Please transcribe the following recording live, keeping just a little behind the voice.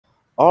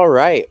All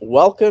right,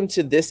 welcome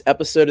to this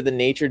episode of the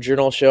Nature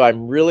Journal Show.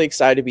 I'm really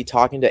excited to be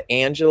talking to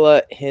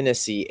Angela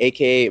Hennessy,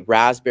 aka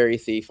Raspberry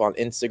Thief on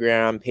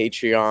Instagram,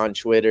 Patreon,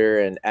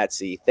 Twitter, and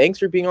Etsy. Thanks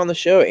for being on the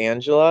show,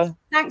 Angela.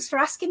 Thanks for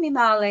asking me,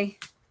 Marley.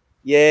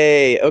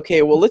 Yay.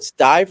 Okay, well, let's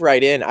dive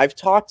right in. I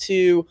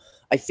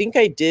think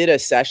I did a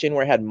session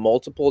where I had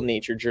multiple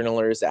nature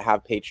journalers that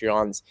have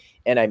Patreons,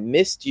 and I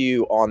missed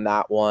you on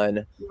that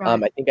one.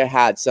 Right. I think I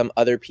had some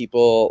other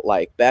people,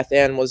 like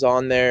Bethan was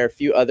on there, a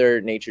few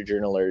other nature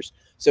journalers.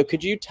 So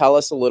could you tell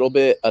us a little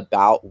bit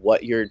about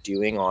what you're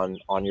doing on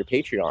your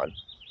Patreon?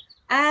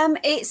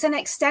 It's an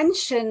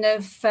extension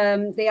of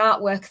the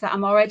artwork that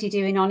I'm already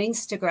doing on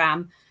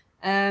Instagram.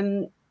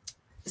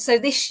 So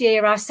this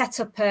year I set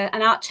up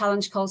an art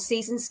challenge called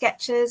Season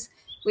Sketches,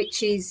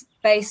 which is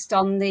based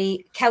on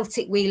the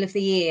Celtic Wheel of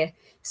the Year.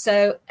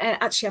 So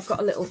actually I've got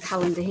a little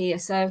calendar here.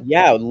 So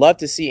yeah, I would love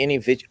to see any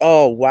video.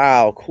 Oh,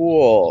 wow.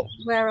 Cool.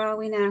 Where are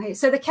we now here?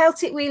 So the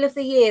Celtic Wheel of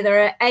the Year,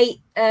 there are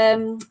 8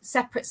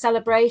 separate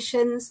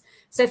celebrations.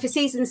 So for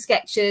Season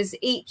Sketches,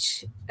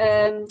 each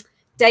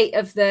date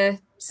of the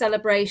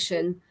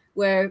celebration,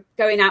 we're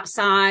going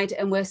outside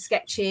and we're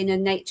sketching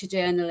and nature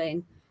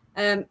journaling.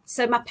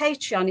 So my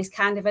Patreon is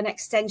kind of an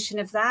extension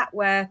of that,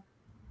 where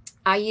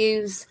I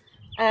use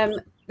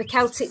the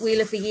Celtic Wheel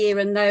of the Year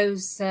and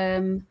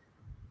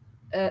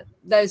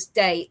those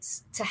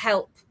dates to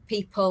help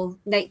people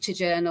nature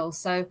journal.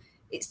 So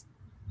it's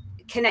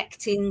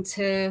connecting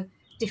to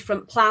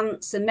different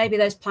plants, and maybe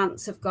those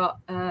plants have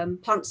got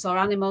plants or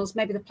animals.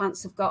 Maybe the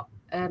plants have got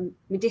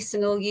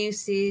medicinal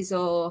uses,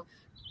 or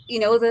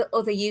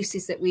other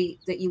uses that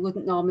you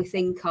wouldn't normally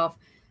think of.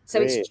 So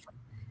Great. It's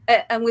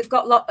and we've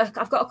got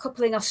I've got a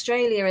couple in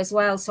Australia as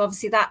well. So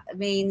obviously that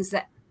means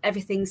that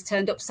everything's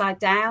turned upside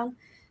down.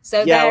 So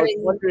yeah, they're I was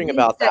wondering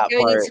about that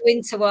going part. into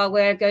winter while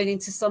we're going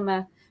into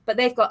summer, but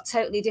they've got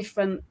totally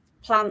different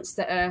plants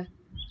that are,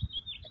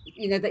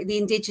 that the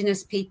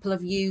indigenous people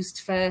have used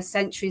for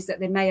centuries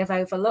that they may have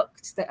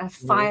overlooked, that are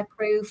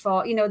fireproof,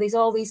 or there's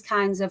all these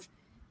kinds of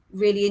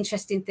really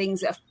interesting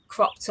things that have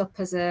cropped up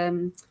as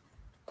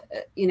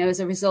as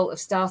a result of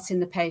starting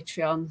the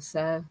Patreon.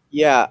 So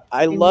yeah,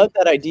 I love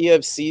that idea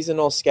of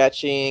seasonal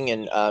sketching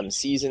and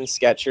season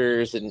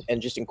sketchers,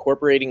 and just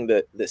incorporating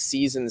the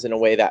seasons in a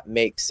way that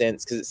makes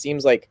sense, because it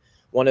seems like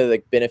one of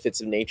the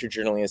benefits of nature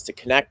journaling is to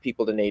connect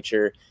people to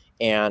nature,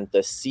 and the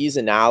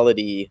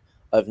seasonality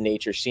of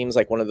nature seems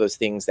like one of those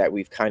things that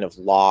we've kind of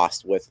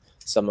lost with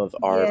some of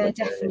our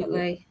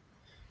definitely.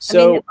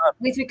 So I mean,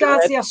 with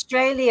regards to the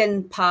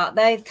Australian part,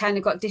 they've kind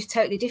of got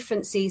totally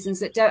different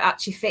seasons that don't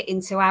actually fit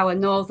into our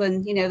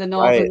northern, the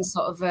northern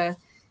sort of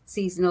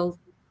seasonal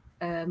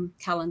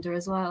calendar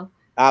as well.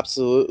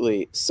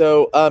 Absolutely.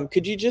 So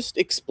could you just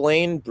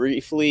explain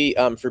briefly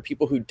for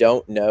people who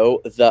don't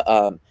know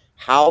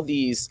how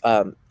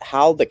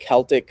the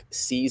Celtic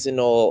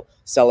seasonal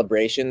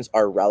celebrations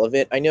are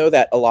relevant? I know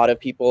that a lot of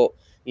people,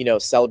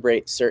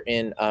 celebrate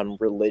certain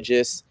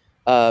religious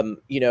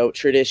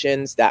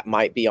traditions that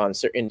might be on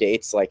certain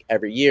dates, like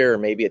every year, or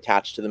maybe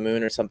attached to the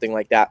moon or something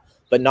like that.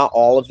 But not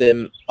all of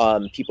them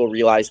people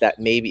realize that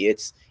maybe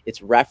it's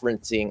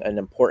referencing an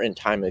important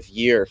time of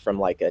year from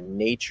like a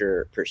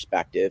nature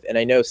perspective. And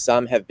I know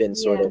some have been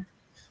sort of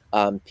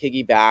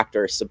piggybacked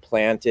or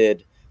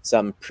supplanted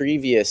some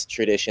previous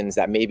traditions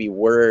that maybe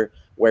were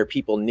where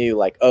people knew,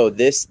 like, oh,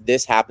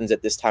 this happens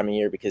at this time of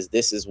year because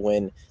this is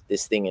when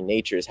this thing in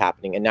nature is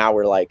happening. And now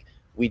we're like,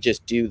 we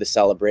just do the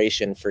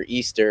celebration for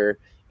Easter,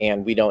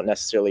 and we don't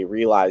necessarily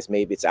realize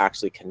maybe it's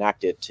actually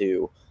connected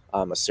to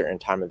a certain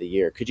time of the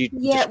year. Could you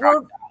describe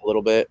that a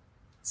little bit?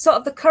 Sort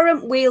of the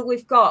current wheel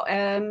we've got,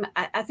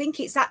 I think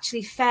it's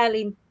actually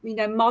fairly,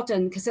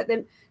 modern, because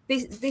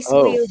this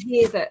wheel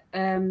here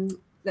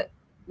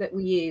that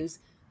we use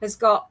has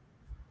got,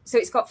 so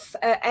it's got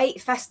 8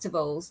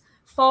 festivals.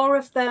 4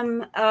 of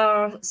them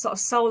are sort of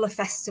solar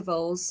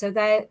festivals, so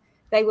they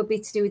would be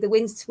to do with the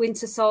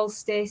winter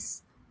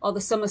solstice or the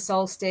summer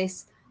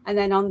solstice, and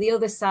then on the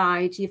other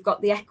side you've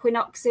got the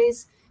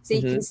equinoxes. So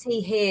you can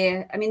see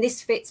here, I mean,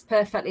 this fits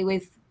perfectly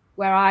with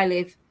where I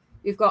live.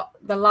 We've got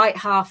the light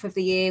half of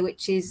the year,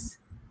 which is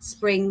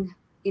spring,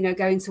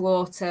 going to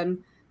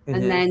autumn,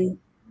 and then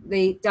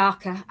the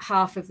darker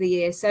half of the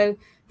year. So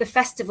the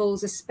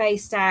festivals are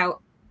spaced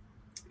out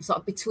sort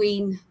of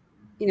between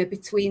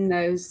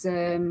those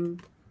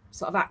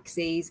sort of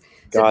axes.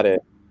 Got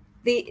it.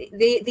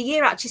 The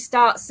year actually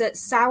starts at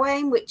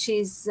Samhain, which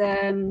is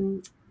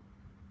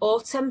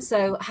autumn,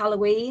 so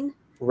Halloween.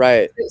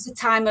 Right. It was a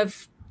time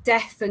of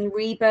death and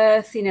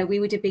rebirth. We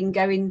would have been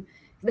going,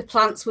 the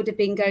plants would have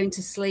been going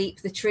to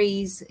sleep. The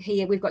trees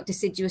here, we've got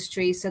deciduous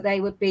trees, so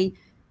they would be,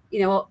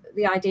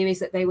 the idea is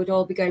that they would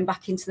all be going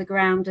back into the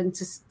ground and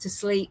to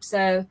sleep.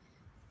 So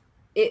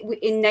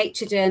in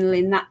nature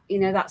journaling, that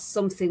that's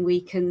something we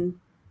can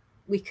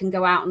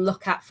go out and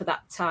look at for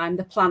that time,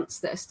 the plants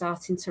that are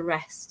starting to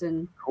rest.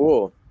 And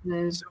cool.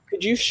 So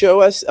could you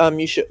show us,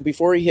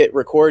 before we hit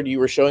record, you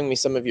were showing me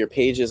some of your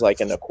pages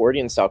like an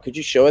accordion style. Could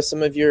you show us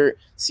some of your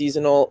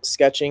seasonal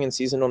sketching and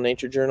seasonal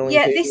nature journaling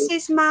pages? This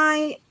is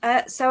my,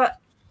 so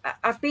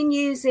I've been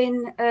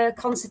using a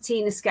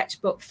concertina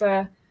sketchbook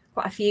for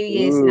quite a few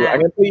years now.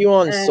 I'm gonna put you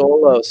on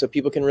solo so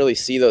people can really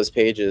see those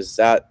pages.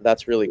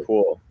 That's really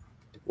cool.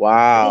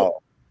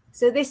 Wow.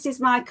 So this is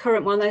my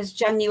current one. There's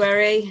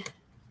January.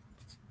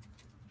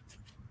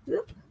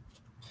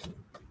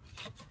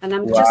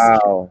 And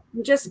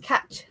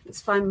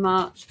let's find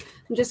March.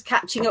 I'm just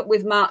catching up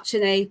with March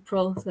and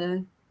April.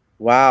 So.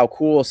 Wow,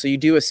 cool. So you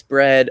do a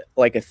spread,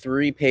 like a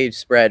 3-page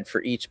spread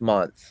for each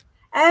month.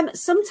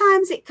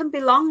 Sometimes it can be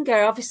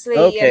longer. Obviously,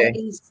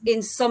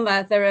 in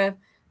summer there are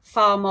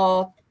far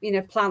more,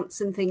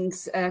 plants and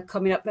things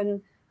coming up,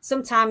 and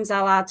sometimes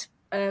I'll add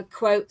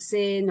quotes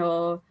in,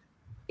 or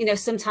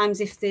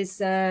sometimes if there's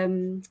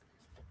a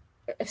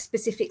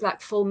specific like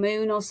full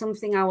moon or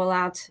something, I'll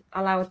add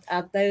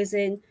those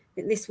in.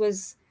 This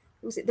was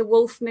it the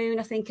wolf moon,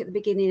 I think, at the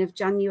beginning of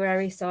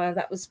January, so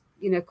that was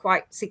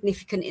quite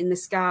significant in the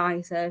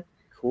sky. So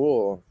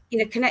cool.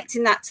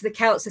 Connecting that to the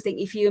Celts, I think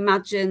if you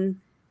imagine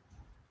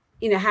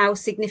how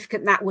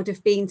significant that would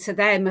have been to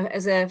them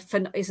as a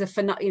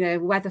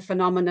weather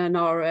phenomenon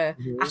or a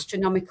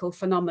astronomical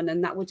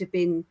phenomenon, that would have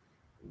been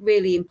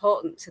really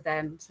important to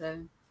them. So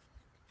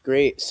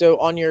great. So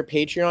on your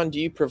Patreon, do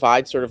you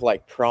provide sort of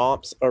like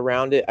prompts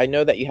around it? I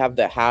know that you have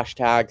the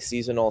hashtag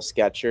seasonal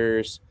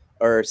sketchers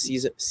or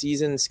season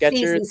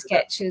sketchers. Season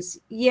sketchers.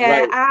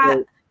 Yeah.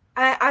 Right.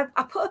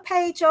 I put a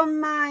page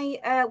on my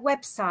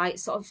website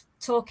sort of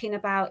talking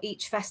about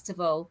each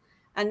festival.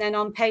 And then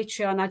on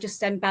Patreon, I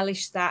just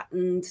embellish that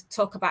and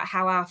talk about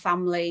how our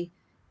family,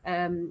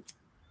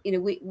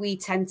 we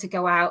tend to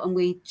go out and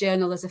we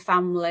journal as a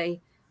family,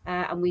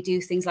 and we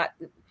do things like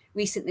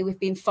recently we've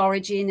been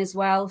foraging as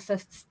well.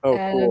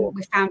 Cool.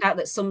 We found out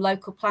that some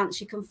local plants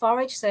you can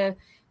forage, so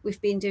we've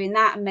been doing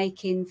that and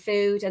making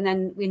food, and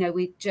then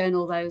we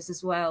journal those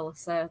as well.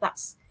 So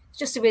that's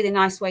just a really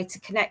nice way to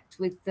connect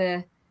with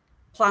the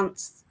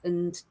plants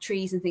and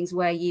trees and things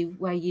where you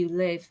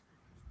live.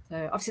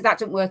 So obviously that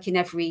doesn't work in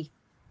every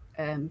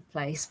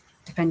place,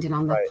 depending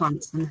on the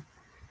plants.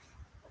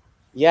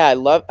 Yeah, I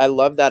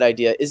love that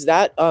idea. Is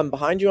that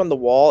behind you on the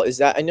wall? Is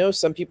that, I know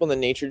some people in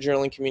the nature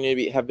journaling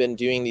community have been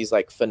doing these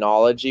like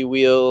phenology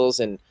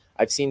wheels, and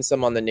I've seen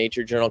some on the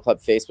Nature Journal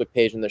Club Facebook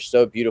page, and they're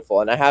so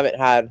beautiful. And I haven't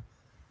had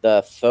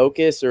the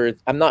focus, or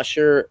I'm not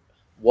sure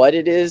what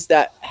it is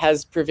that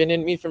has prevented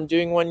me from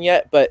doing one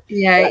yet. But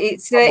yeah,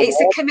 it's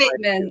a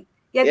commitment.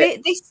 Yeah,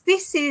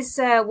 this is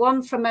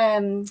one from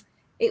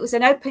it was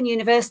an Open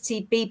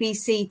University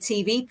BBC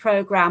TV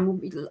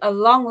programme a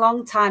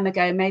long time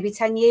ago, maybe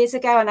 10 years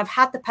ago, and I've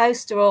had the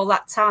poster all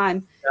that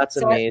time. That's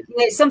amazing.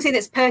 It's something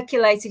that's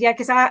percolated, yeah,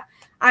 because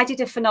I did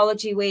a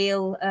phenology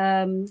wheel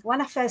when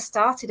I first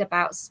started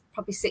about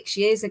probably 6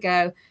 years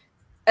ago,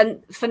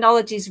 and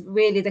phenology is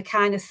really the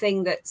kind of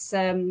thing that's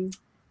kind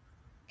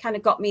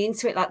of got me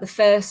into it, like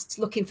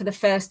looking for the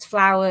first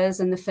flowers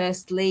and the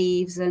first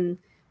leaves, and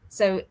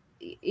so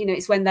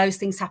it's when those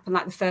things happen,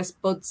 like the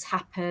first buds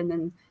happen,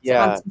 and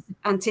so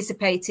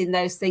anticipating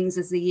those things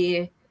as the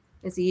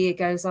year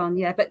goes on.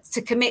 Yeah, but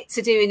to commit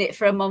to doing it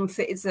for a month,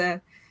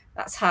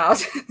 that's hard.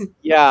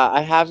 Yeah,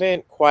 I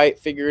haven't quite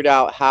figured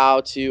out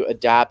how to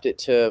adapt it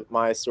to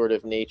my sort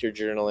of nature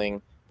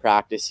journaling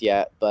practice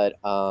yet.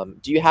 But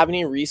do you have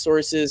any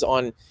resources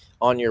on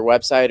your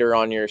website or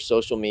on your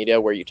social media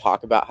where you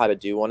talk about how to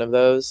do one of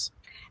those?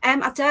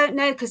 I don't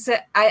know, because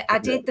I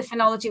did the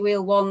phenology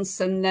wheel once,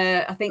 and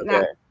I think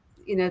that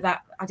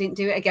I didn't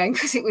do it again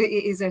because it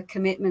is a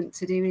commitment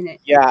to doing it.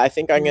 Yeah, I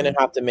think I'm gonna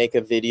have to make a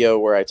video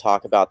where I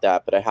talk about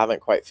that, but I haven't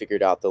quite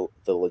figured out the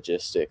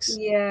logistics.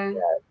 Yeah.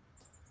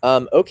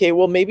 Okay,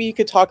 well, maybe you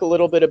could talk a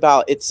little bit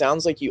about, it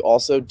sounds like you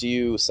also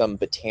do some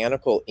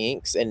botanical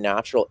inks and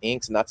natural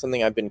inks, and that's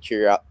something I've been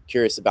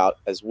curious about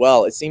as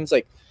well. It seems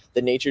like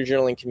the nature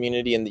journaling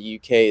community in the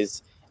UK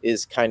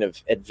is kind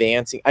of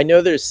advancing. I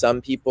know there's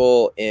some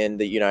people in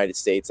the United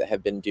States that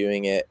have been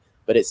doing it,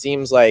 but it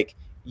seems like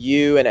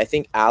you and I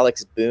think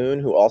Alex Boone,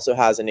 who also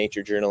has a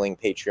nature journaling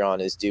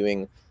Patreon, is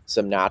doing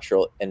some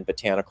natural and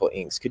botanical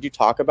inks. Could you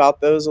talk about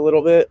those a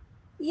little bit?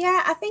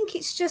 Yeah, I think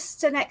it's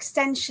just an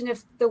extension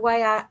of the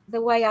way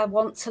I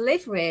want to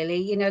live,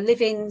 really.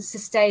 Living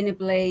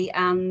sustainably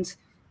and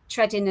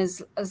treading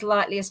as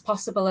lightly as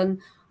possible.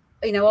 And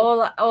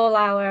all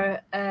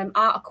our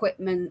art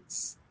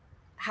equipments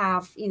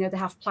have they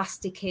have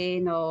plastic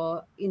in,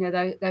 or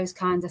those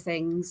kinds of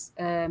things.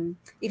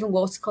 Even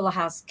watercolor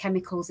has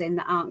chemicals in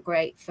that aren't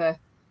great for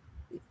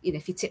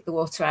if you tip the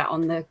water out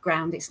on the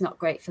ground, it's not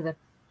great for the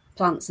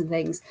plants and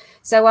things.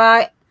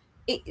 So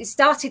it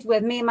started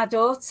with me and my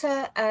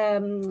daughter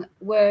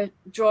were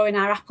drawing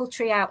our apple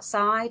tree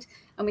outside,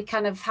 and we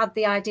kind of had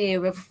the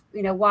idea of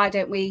why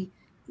don't we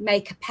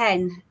make a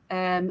pen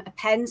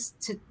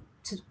to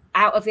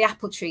out of the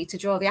apple tree to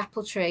draw the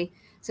apple tree.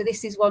 So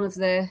this is one of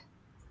the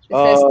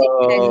first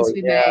pens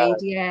we made.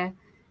 Yeah.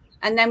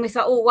 And then we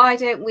thought, why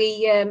don't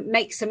we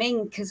make some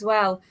ink as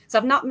well?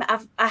 So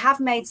I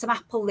have made some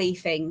apple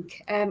leaf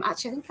ink.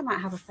 Actually, I think I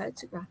might have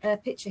a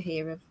picture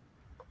here of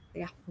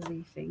the apple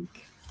leaf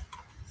ink.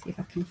 See if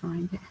I can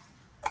find it.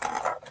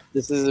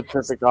 This is a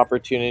perfect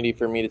opportunity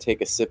for me to take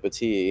a sip of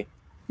tea.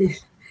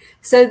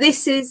 So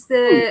this is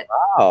the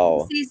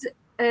wow. This is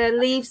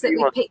leaves that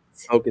we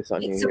picked up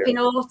in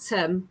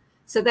autumn.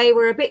 So they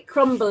were a bit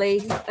crumbly,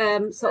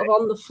 sort of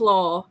on the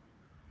floor.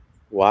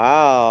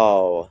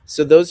 Wow.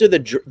 So those are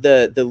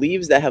the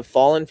leaves that have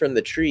fallen from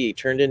the tree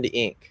turned into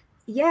ink.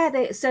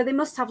 Yeah, so they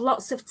must have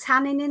lots of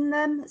tannin in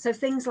them. So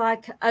things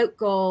like oat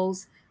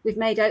galls, we've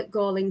made oat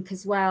gall ink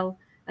as well,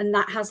 and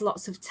that has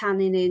lots of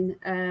tannin in,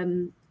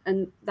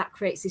 and that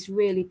creates this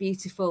really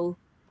beautiful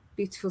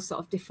sort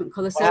of different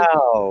colour.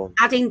 Wow.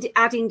 So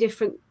adding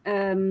different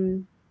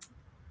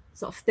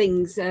sort of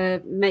things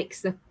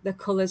makes the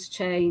colours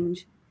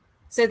change.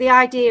 So the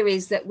idea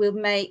is that we'll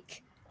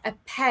make a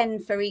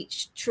pen for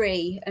each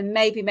tree and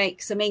maybe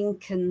make some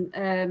ink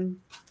and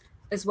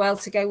as well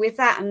to go with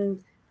that,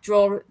 and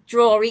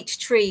draw each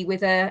tree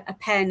with a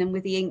pen and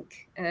with the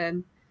ink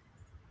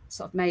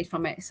sort of made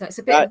from it. So it's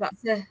a bit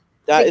that's a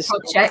big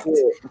project. So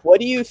cool. What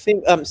do you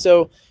think?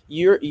 So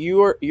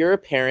you're a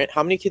parent.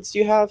 How many kids do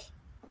you have?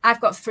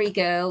 I've got 3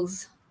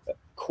 girls.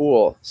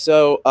 Cool.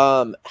 So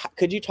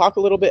could you talk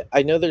a little bit?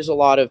 I know there's a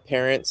lot of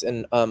parents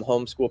and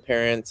homeschool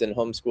parents and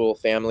homeschool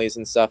families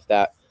and stuff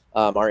that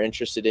are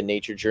interested in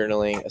nature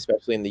journaling,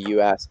 especially in the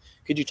US.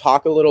 Could you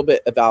talk a little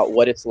bit about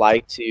what it's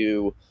like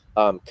to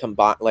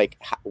combine, like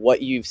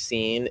what you've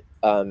seen,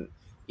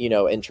 you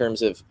know, in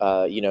terms of,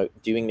 you know,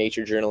 doing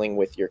nature journaling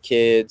with your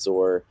kids,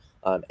 or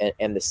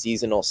and the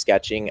seasonal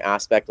sketching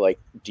aspect? Like,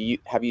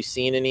 have you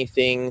seen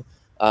anything,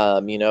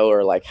 you know,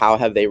 or like how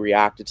have they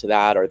reacted to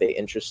that? Are they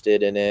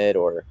interested in it,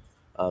 or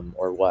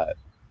what?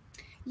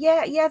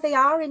 Yeah, they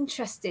are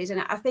interested, and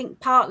I think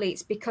partly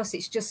it's because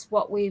it's just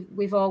what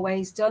we've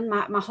always done.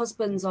 My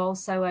husband's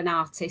also an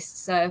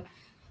artist, so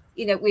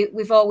you know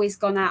we've always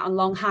gone out on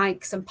long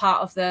hikes, and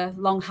part of the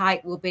long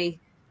hike will be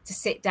to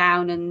sit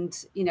down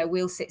and you know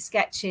we'll sit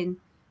sketching.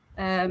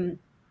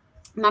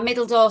 My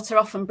middle daughter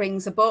often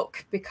brings a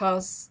book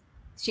because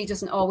she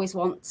doesn't always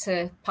want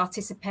to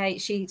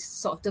participate. She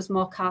sort of does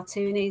more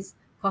cartoon things.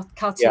 But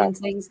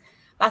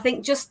I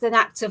think just an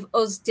act of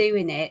us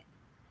doing it,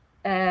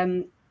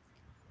 they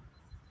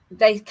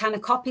kind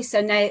of copy. So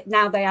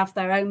now they have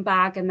their own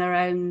bag and their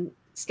own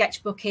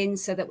sketchbook in,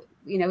 so that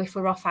you know if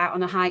we're off out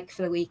on a hike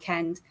for the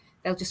weekend,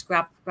 they'll just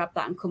grab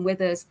that and come with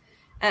us.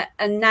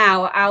 And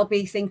now I'll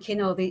be thinking,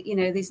 you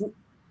know,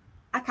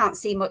 I can't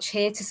see much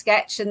here to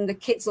sketch, and the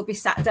kids will be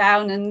sat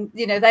down, and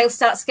you know they'll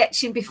start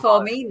sketching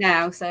before me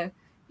now. So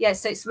yeah,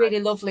 so it's really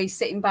lovely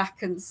sitting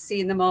back and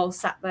seeing them all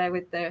sat there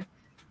with their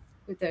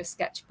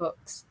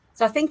sketchbooks.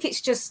 So I think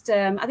it's just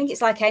I think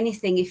it's like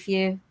anything, if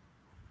you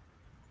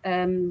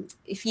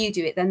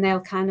do it, then they'll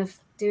kind of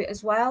do it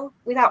as well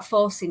without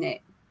forcing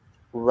it.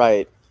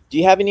 Right. Do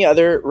you have any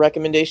other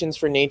recommendations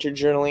for nature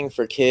journaling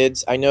for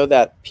kids? I know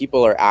that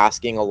people are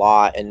asking a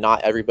lot, and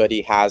not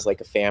everybody has like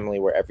a family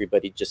where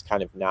everybody just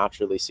kind of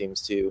naturally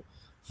seems to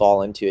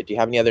fall into it. Do you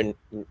have any other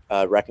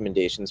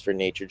recommendations for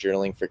nature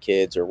journaling for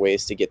kids, or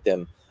ways to get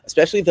them,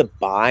 especially the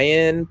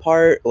buy-in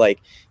part,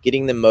 like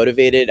getting them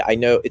motivated? I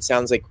know it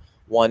sounds like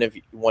one of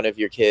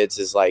your kids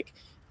is like,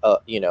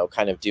 you know,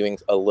 kind of doing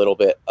a little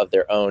bit of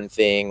their own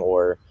thing,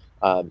 or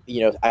you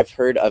know, I've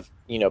heard of,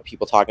 you know,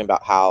 people talking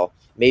about how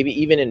maybe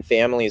even in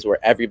families where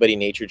everybody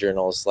nature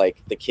journals,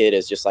 like the kid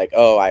is just like,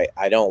 oh,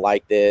 I don't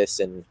like this.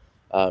 And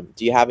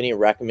do you have any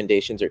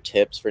recommendations or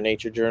tips for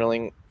nature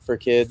journaling for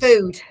kids?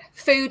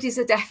 Food is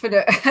a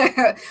definite.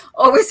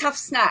 Always have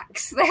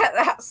snacks.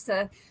 That's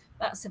the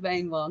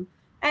main one.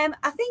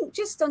 I think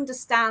just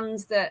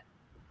understand that,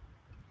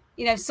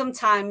 you know,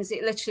 sometimes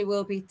it literally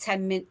will be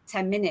 10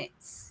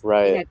 minutes,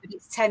 right? You know, but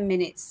it's 10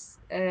 minutes.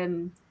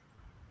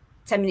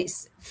 10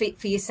 minutes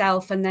for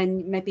yourself, and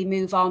then maybe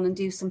move on and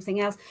do something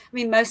else. I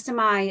mean, most of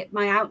my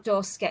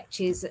outdoor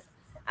sketches,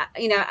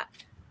 you know,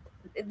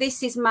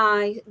 this is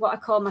what I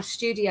call my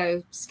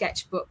studio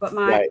sketchbook, but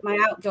my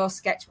outdoor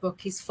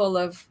sketchbook is full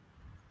of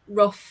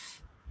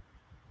rough,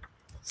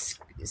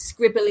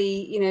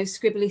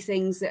 scribbly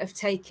things that have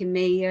taken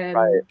me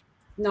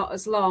not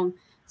as long.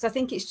 So I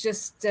think it's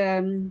just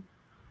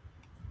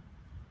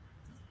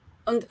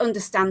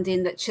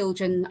understanding that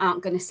children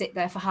aren't going to sit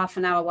there for half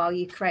an hour while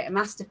you create a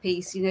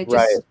masterpiece, you know,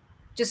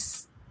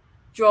 just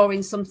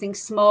drawing something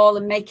small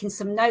and making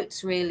some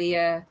notes really,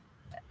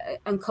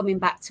 and coming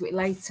back to it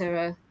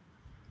later.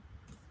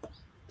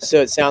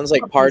 So it sounds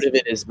like part of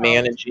it is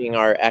managing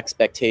our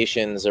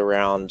expectations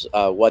around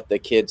what the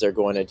kids are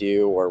going to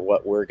do, or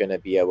what we're going to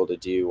be able to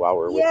do while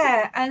we're with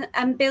them.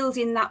 and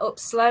building that up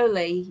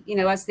slowly, you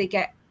know, as they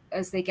get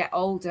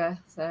older.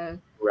 So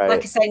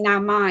like I say, now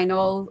mine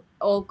are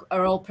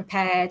all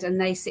prepared, and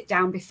they sit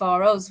down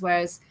before us,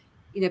 whereas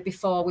you know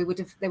before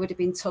they would have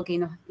been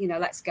tugging, you know,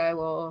 let's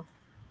go,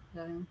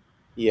 or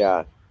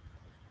yeah.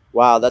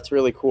 Wow, that's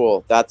really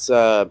cool. That's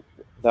I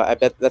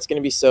bet that's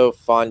going to be so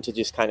fun to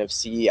just kind of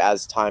see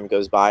as time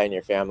goes by in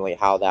your family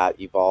how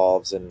that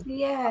evolves, and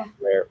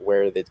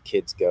where the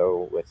kids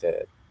go with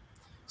it.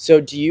 So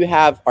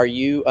are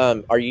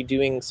you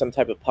doing some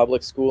type of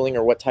public schooling,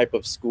 or what type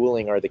of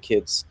schooling are the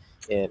kids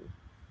in?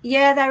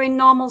 Yeah, they're in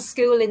normal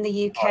school in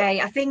the UK.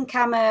 I think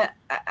I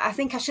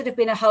should have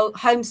been a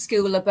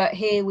homeschooler, but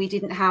here we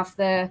didn't have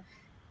the.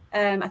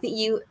 I think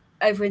you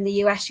over in the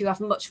US you have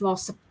much more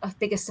a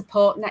bigger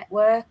support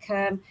network.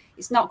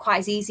 It's not quite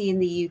as easy in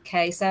the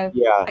UK, so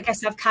Yeah. I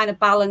guess I've kind of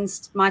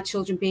balanced my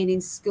children being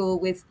in school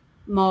with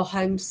more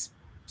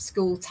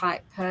homeschool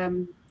type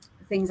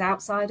things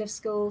outside of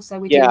school. So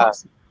we do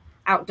lots of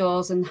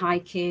outdoors and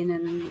hiking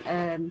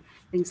and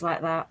things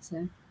like that.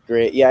 So.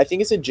 Great. Yeah, I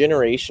think it's a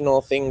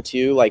generational thing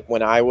too. Like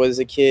when I was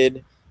a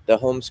kid, the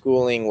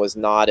homeschooling was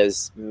not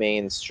as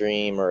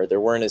mainstream, or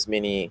there weren't as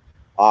many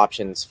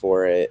options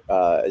for it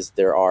as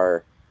there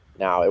are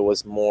now. It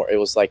was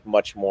like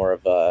much more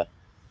of a,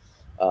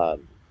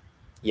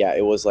 yeah,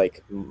 it was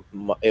like,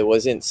 it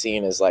wasn't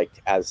seen as like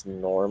as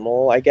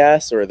normal, I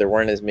guess, or there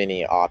weren't as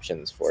many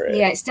options for it.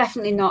 Yeah, it's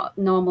definitely not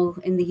normal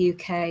in the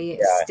UK.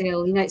 It's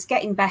still, it's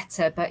getting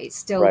better, but it's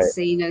still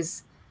seen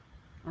as,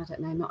 I don't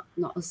know,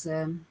 not as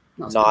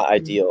not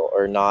ideal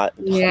or not.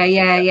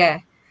 Yeah.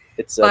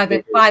 It's by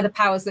the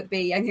powers that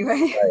be,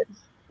 anyway.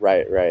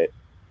 Right.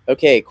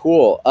 Okay,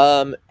 cool.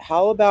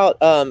 How about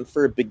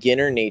for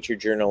beginner nature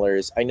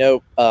journalers? I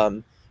know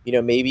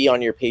maybe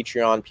on your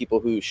Patreon, people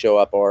who show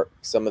up, or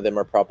some of them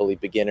are probably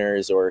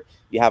beginners, or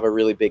you have a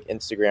really big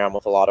Instagram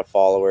with a lot of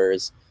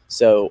followers.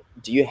 So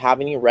do you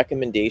have any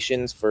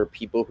recommendations for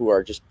people who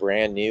are just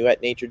brand new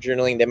at nature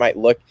journaling? They might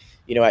look,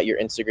 at your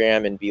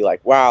Instagram and be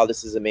like, wow,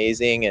 this is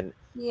amazing, and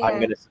I'm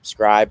going to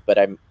subscribe, but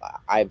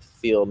I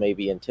feel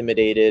maybe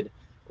intimidated.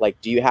 Like,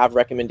 do you have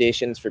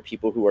recommendations for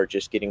people who are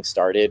just getting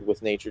started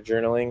with nature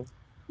journaling?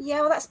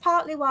 Yeah, well, that's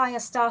partly why I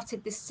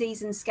started this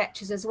season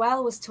sketches as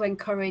well, was to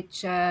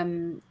encourage,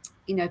 people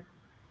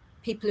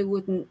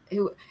who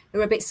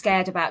are a bit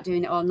scared about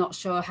doing it or not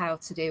sure how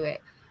to do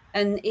it.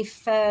 And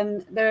if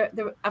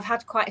I've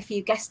had quite a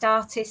few guest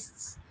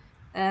artists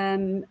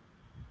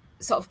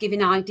sort of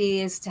giving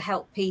ideas to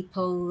help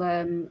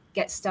people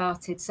get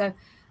started. So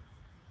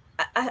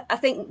I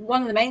think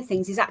one of the main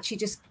things is actually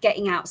just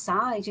getting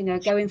outside,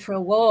 going for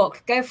a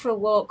walk. Go for a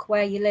walk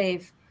where you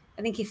live.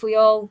 I think if we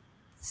all,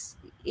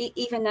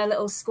 even a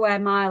little square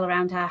mile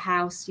around our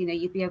house,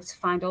 you'd be able to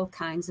find all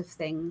kinds of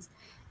things.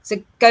 So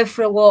go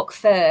for a walk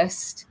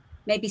first,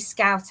 maybe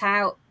scout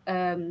out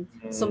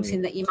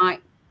something that you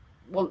might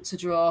want to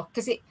draw,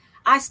 because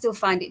I still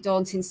find it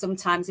daunting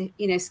sometimes,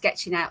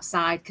 sketching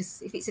outside,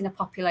 because if it's in a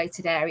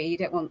populated area, you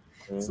don't want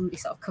somebody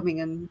sort of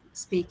coming and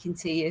speaking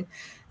to you.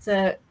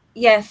 So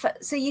yeah,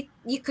 so you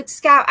could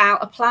scout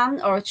out a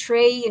plant or a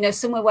tree,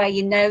 somewhere where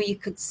you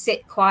could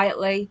sit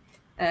quietly,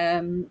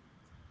 and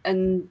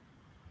plan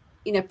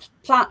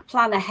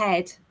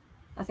ahead.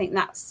 I think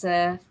that's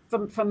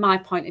from my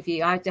point of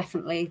view. I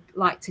definitely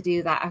like to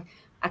do that.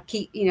 I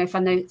keep, if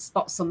I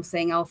spot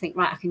something, I'll think,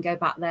 right, I can go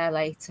back there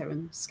later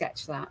and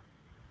sketch that.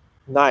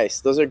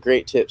 Nice. Those are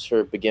great tips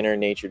for beginner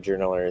nature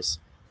journalers.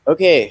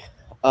 Okay.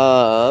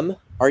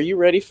 Are you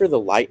ready for the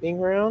lightning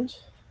round?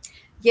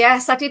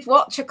 Yes, I did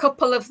watch a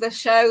couple of the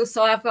shows,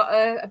 so I've got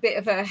a bit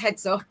of a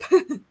heads up.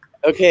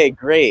 Okay,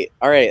 great.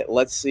 All right,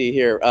 let's see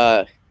here.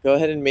 Go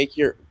ahead and make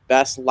your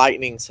best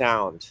lightning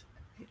sound.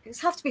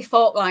 It'll have to be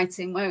fork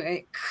lighting, won't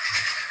it?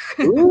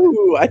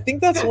 Ooh, I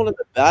think that's one of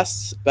the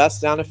best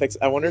sound effects.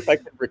 I wonder if I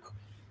could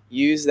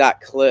use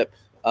that clip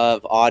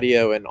of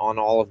audio and on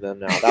all of them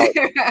now.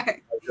 That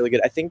was really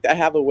good. I think I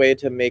have a way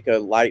to make a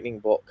lightning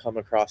bolt come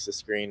across the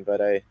screen, but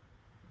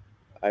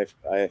I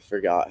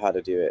forgot how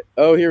to do it.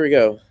 Oh, here we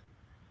go.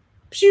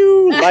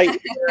 Pew! Lightning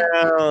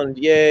round.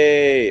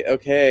 Yay.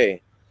 Okay.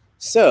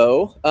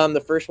 So the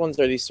first ones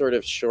are these sort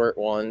of short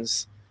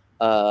ones.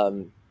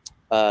 Some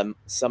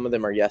of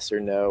them are yes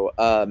or no.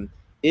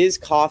 Is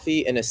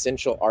coffee an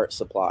essential art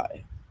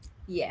supply?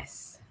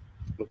 Yes.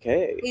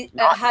 Okay.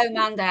 At home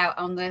and out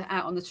on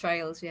the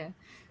trails, yeah.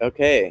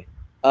 Okay.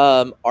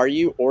 Are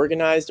you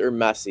organized or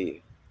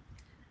messy?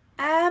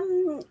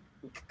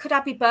 Could I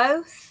be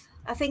both?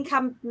 I think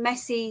I'm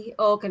messy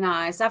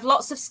organized. I have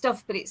lots of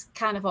stuff, but it's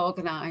kind of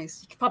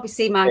organized. You can probably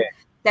see my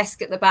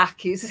desk at the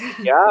back is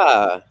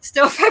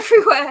stuff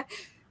everywhere.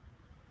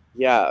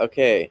 Yeah,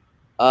 okay.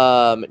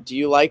 Do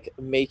you like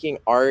making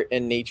art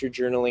and nature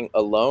journaling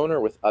alone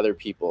or with other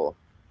people?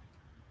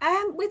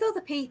 With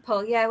other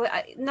people,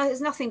 yeah. No,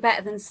 there's nothing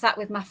better than sat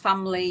with my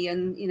family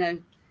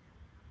and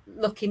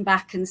looking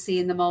back and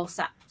seeing them all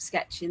sat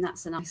sketching.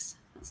 That's nice.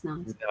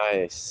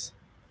 Nice.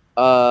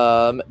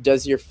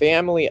 Does your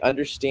family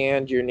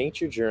understand your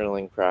nature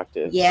journaling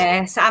practice?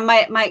 Yes, and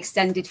my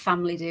extended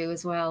family do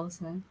as well.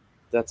 So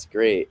that's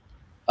great.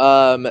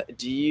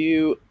 Do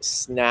you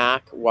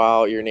snack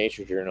while you're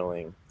nature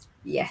journaling?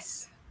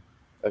 Yes.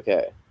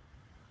 Okay.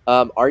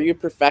 Are you a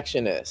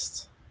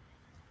perfectionist?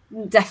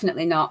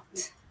 Definitely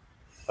not.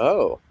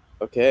 Oh,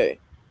 okay.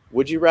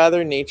 Would you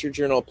rather nature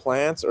journal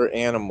plants or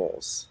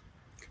animals?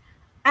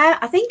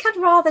 I think I'd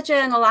rather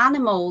journal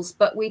animals,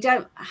 but we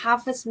don't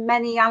have as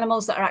many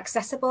animals that are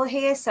accessible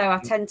here, so I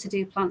tend to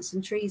do plants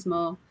and trees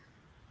more.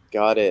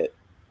 Got it.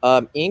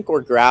 Ink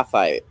or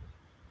graphite?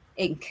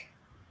 Ink.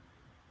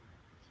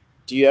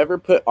 Do you ever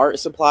put art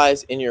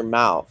supplies in your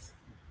mouth?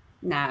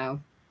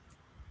 No.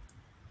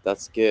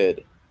 That's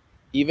good.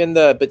 Even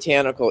the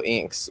botanical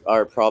inks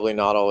are probably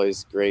not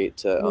always great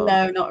to.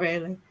 No, not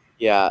really.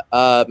 Yeah.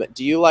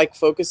 Do you like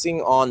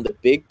focusing on the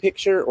big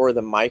picture or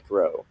the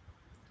micro?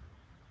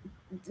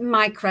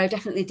 Micro,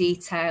 definitely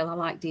detail. I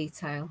like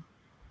detail.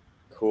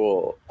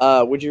 Cool.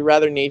 Would you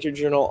rather nature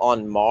journal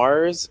on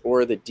Mars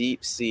or the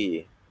deep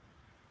sea?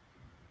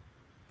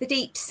 The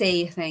deep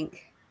sea, I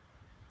think.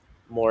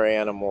 More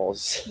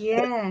animals.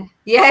 Yeah.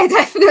 Yeah,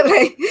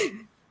 definitely.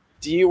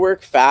 Do you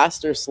work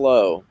fast or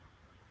slow?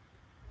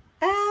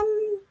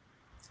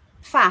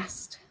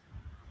 Fast.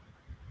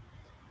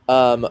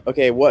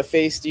 Okay, what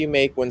face do you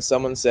make when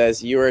someone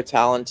says you are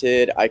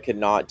talented? I could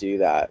not do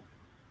that.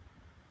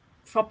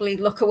 Probably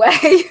look away.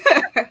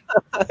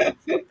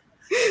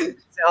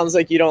 Sounds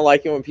like you don't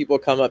like it when people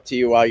come up to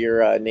you while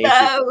you're nature.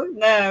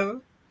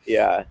 No.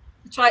 Yeah.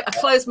 I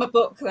close my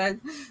book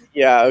then.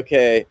 Yeah,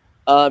 okay.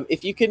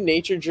 If you could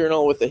nature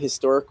journal with a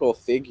historical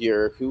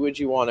figure, who would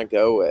you want to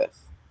go with?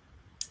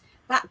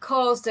 That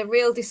caused a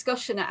real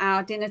discussion at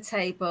our dinner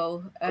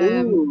table.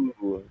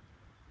 Ooh.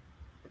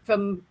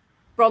 From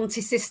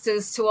Bronte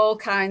sisters to all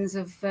kinds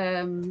of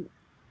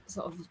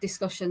sort of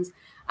discussions.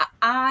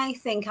 I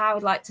think I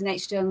would like to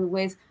nature journal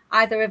with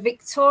either a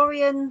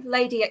Victorian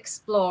lady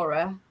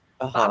explorer,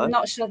 but I'm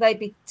not sure they'd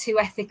be too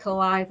ethical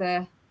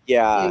either.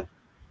 Yeah. You know,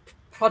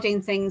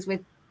 prodding things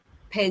with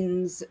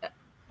pins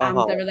and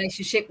the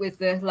relationship with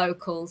the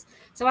locals.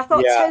 So I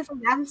thought Tove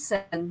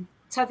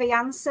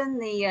Jansson,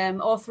 the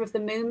author of the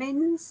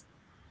Moomins.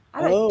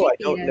 I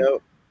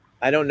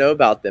don't know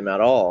about them at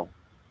all.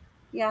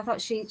 Yeah, I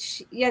thought she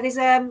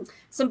there's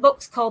some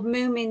books called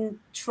Moomin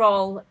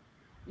Troll,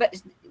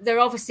 but they're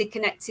obviously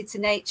connected to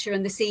nature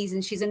and the seas,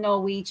 and she's a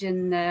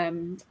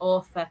Norwegian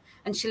author,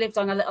 and she lived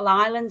on a little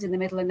island in the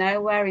middle of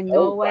nowhere in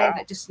Norway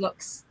that just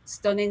looks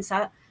stunning.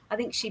 So I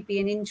think she'd be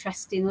an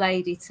interesting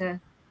lady to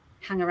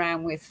hang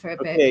around with for a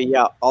bit. Okay,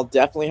 yeah, I'll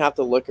definitely have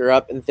to look her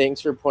up, and thanks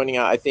for pointing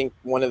out. I think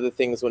one of the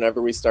things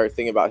whenever we start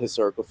thinking about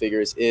historical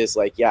figures is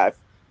like, yeah, if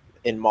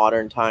in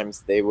modern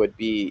times they would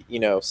be,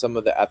 you know, some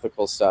of the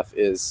ethical stuff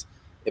is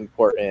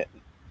important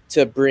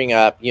to bring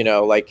up, you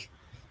know, like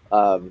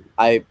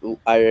I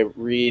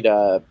read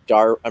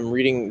I'm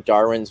reading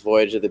Darwin's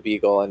Voyage of the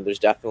Beagle, and there's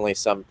definitely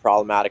some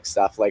problematic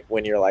stuff, like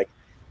when you're like,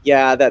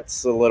 yeah,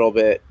 that's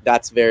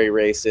very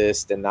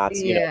racist, and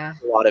that's you know,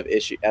 a lot of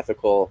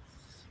ethical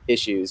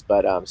issues,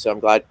 but so I'm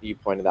glad you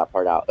pointed that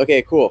part out.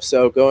 Okay, cool.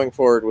 So going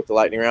forward with the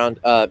lightning round,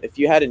 if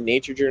you had a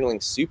nature journaling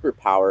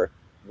superpower,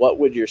 what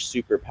would your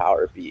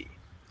superpower be?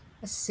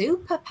 A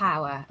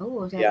superpower?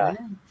 Oh, I don't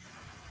know.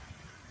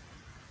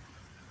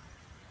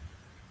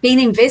 Being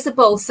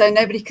invisible, so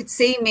nobody could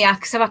see me,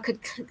 so I could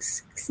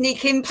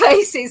sneak in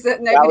places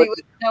that nobody would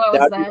know I was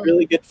there. That'd be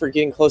really good for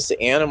getting close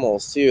to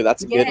animals too.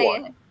 That's a good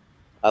one. Yeah.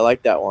 I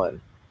like that one.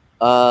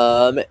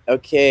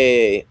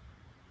 Okay,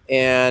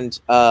 and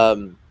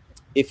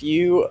if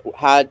you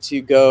had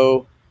to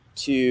go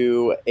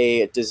to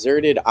a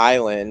deserted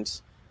island,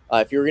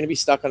 if you were going to be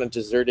stuck on a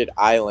deserted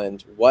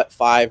island, what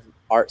 5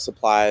 art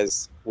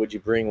supplies would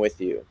you bring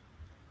with you?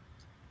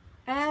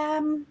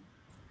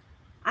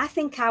 I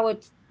think I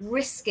would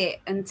risk it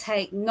and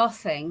take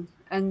nothing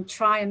and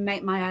try and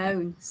make my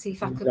own. See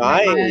if I could make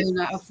my own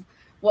out of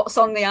what's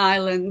on the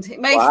island.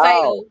 It may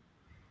fail.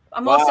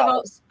 I'm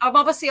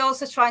obviously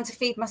also trying to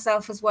feed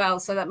myself as well,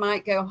 so that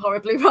might go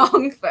horribly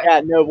wrong. But.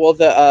 Yeah, no. Well,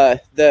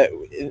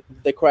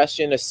 the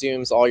question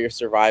assumes all your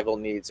survival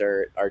needs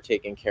are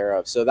taken care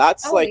of. So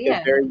that's a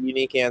very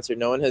unique answer.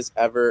 No one has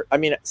ever. I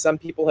mean, some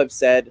people have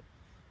said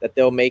that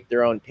they'll make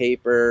their own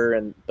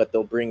paper, but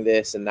they'll bring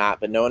this and that,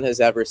 but no one has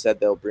ever said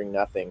they'll bring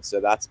nothing. So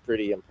that's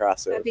pretty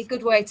impressive. That'd be a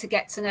good way to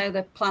get to know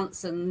the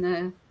plants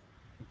and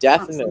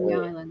definitely plants on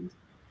the island.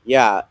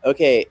 Yeah.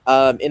 Okay.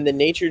 In the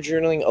Nature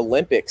Journaling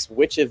Olympics,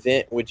 which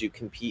event would you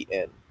compete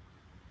in?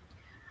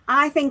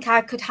 I think I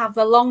could have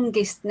the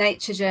longest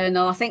nature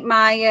journal. I think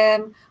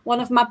my one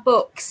of my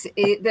books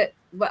that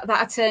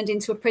I turned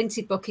into a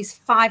printed book is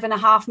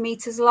 5.5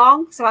 meters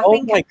long. So I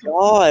think. Oh my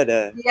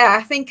God! Yeah,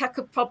 I think I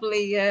could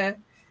probably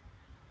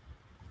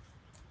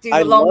do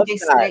the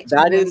longest nature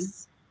journal.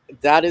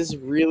 That is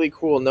really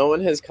cool. No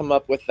one has come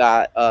up with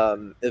that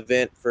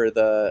event for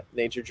the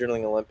Nature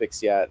Journaling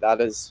Olympics yet.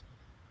 That is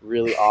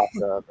really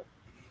awesome.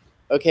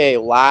 Okay,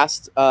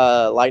 last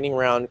lightning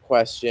round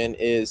question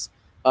is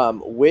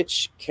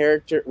which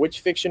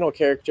fictional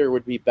character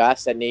would be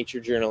best at nature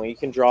journaling? You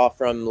can draw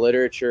from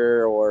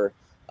literature or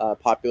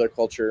popular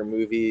culture,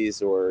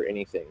 movies, or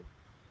anything.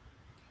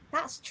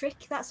 That's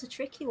tricky. That's a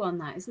tricky one,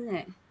 that, isn't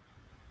it?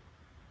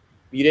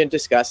 You didn't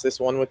discuss this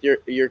one with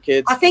your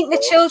kids? I think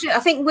the children. I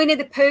think Winnie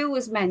the Pooh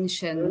was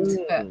mentioned,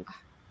 but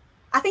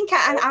I think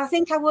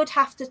I would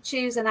have to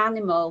choose an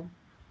animal.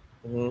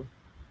 Mm-hmm.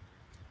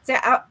 So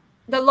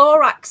the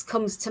Lorax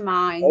comes to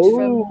mind,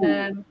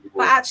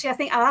 but actually I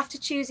think I'll have to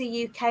choose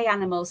a UK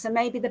animal. So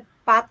maybe the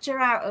badger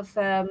out of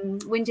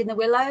Wind in the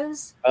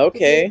Willows.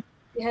 Okay.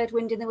 You heard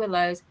Wind in the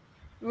Willows?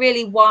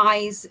 Really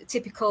wise,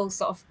 typical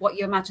sort of what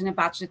you imagine a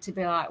badger to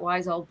be like,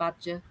 wise old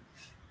badger.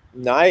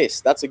 Nice.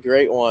 That's a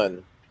great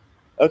one.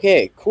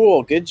 Okay,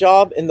 cool. Good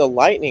job in the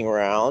lightning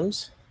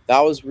round. That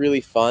was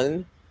really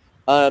fun.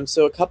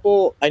 So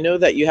I know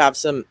that you have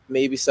some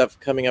maybe stuff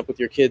coming up with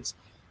your kids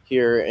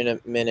here in a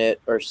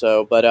minute or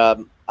so, but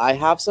I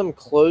have some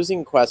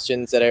closing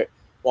questions that I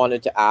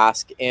wanted to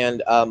ask.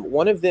 And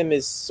one of them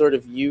is sort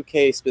of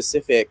UK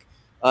specific.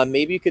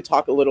 Maybe you could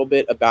talk a little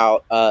bit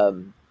about,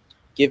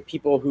 give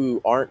people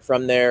who aren't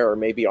from there or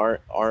maybe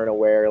aren't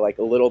aware, like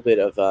a little bit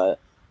of a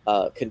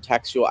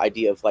contextual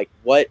idea of like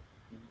what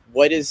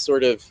is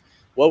sort of,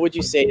 what would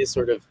you say is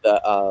sort of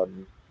the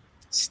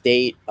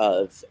state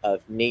of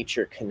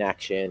nature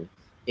connection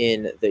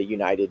in the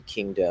United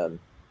Kingdom?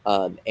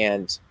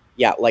 And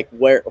yeah, like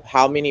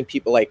how many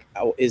people, like,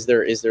 is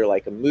there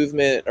like a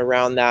movement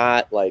around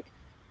that? Like,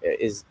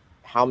 is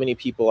how many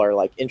people are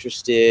like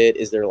interested?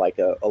 Is there like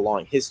a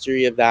long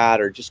history of that?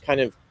 Or just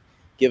kind of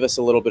give us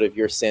a little bit of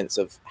your sense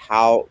of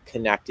how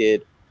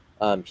connected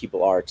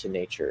people are to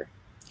nature.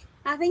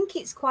 I think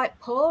it's quite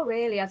poor,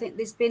 really. I think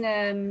there's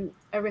been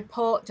a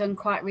report done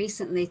quite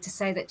recently to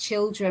say that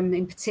children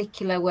in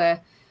particular were,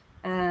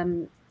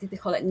 did they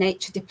call it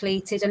nature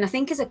depleted? And I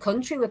think as a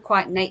country, we're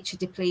quite nature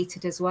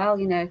depleted as well.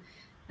 You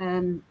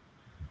know,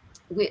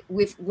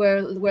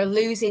 we're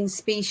losing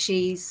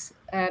species,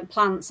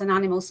 plants and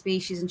animal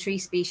species and tree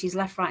species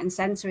left, right and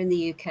centre in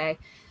the UK.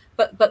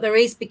 But there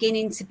is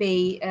beginning to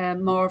be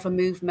more of a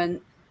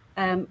movement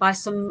by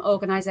some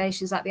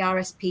organisations like the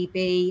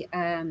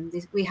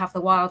RSPB. We have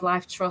the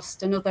Wildlife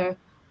Trust and other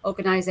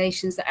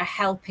organisations that are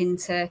helping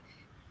to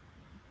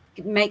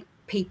make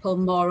people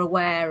more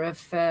aware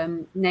of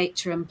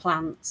nature and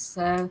plants.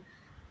 So,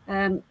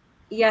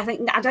 yeah,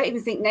 I don't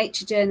even think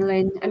nature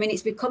journaling, I mean,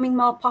 it's becoming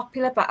more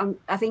popular, but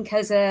I think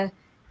as a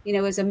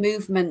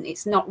movement,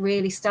 it's not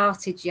really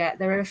started yet.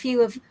 There are a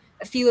few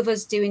of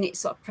us doing it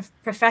sort of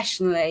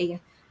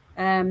professionally,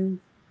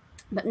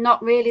 but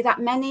not really that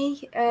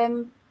many.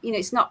 You know,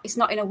 it's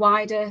not in a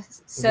wider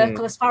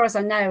circle, as far as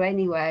I know,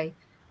 anyway.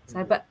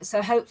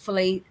 So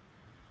hopefully,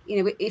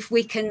 you know, if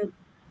we can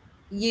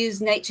use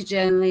nature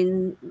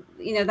journaling,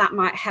 you know, that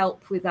might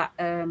help with that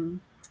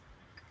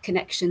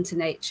connection to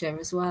nature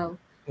as well.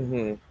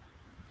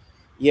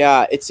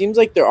 Yeah, it seems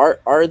like there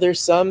are there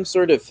some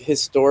sort of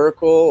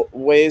historical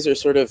ways or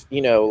sort of,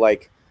 you know,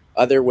 like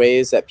other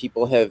ways that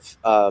people have,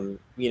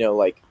 you know,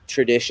 like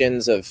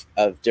traditions of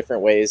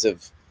different ways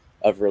of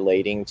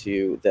relating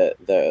to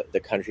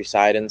the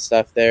countryside and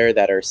stuff there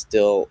that are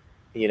still,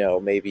 you know,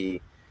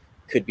 maybe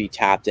could be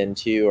tapped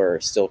into or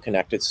still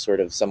connected to sort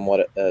of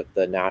somewhat of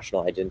the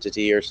national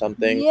identity or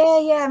something.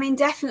 Yeah. I mean,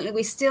 definitely,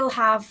 we still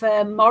have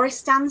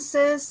Morris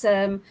dancers.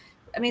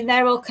 I mean,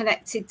 they're all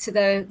connected to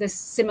the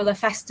similar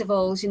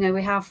festivals. You know,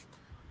 we have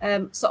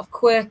sort of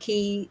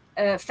quirky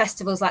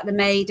festivals like the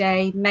May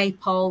Day,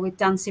 Maypole, with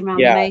dancing around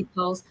the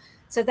maypoles.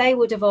 So they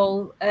would have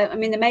all, I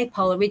mean, the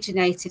maypole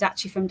originated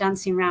actually from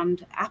dancing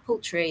around apple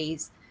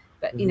trees.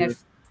 But, you know,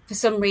 for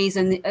some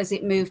reason, as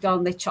it moved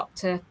on, they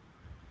chopped a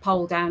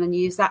pole down and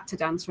used that to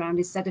dance around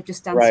instead of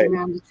just dancing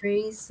around the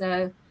trees.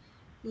 So,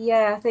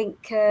 yeah, I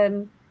think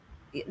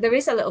there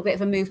is a little bit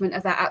of a movement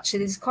of that, actually.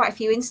 There's quite a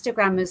few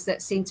Instagrammers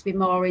that seem to be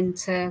more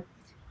into,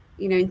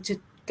 you know, into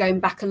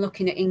going back and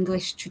looking at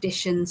English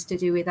traditions to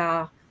do with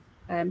our,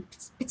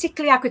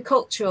 particularly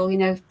agricultural, you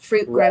know,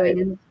 fruit growing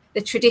and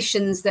the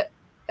traditions that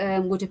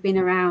would have been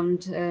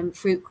around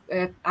fruit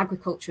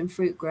agriculture and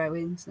fruit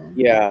growing. So.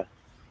 Yeah,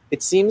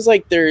 it seems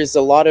like there's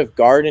a lot of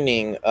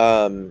gardening.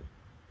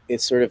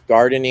 It's sort of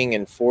gardening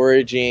and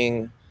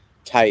foraging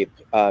type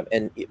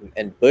and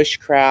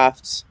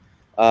bushcrafts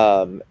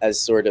as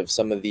sort of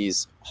some of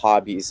these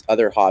hobbies,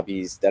 other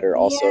hobbies that are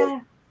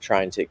also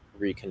trying to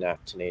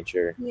reconnect to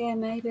nature. Yeah,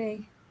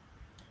 maybe.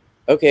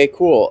 Okay,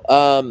 cool.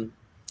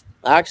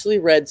 I actually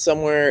read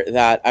somewhere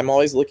that I'm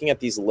always looking at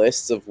these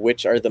lists of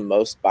which are the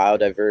most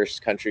biodiverse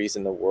countries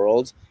in the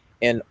world.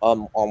 And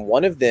on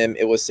one of them,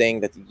 it was saying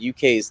that the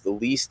UK is the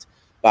least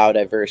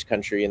biodiverse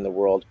country in the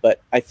world.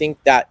 But I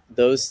think that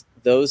those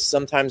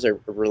sometimes are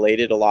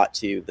related a lot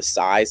to the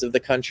size of the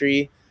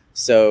country.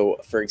 So,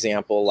 for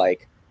example,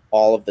 like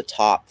all of the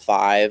top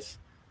 5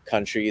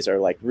 countries are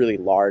like really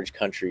large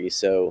countries.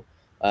 So,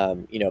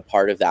 you know,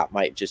 part of that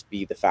might just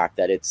be the fact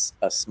that it's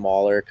a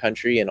smaller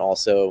country, and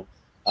also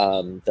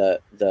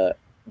the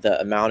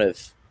amount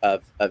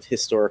of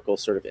historical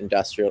sort of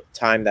industrial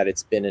time that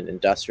it's been an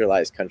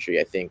industrialized country,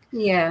 I think.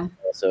 Yeah.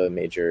 Also a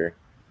major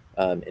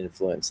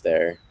influence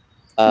there.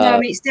 No, I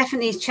mean, it's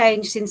definitely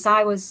changed since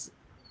I was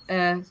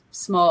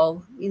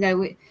small. You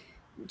know,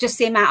 just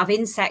the amount of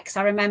insects.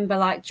 I remember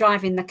like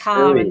driving the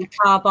car and the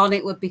car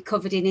bonnet would be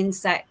covered in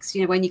insects,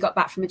 you know, when you got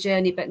back from a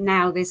journey. But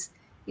now there's,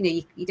 you know,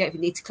 you don't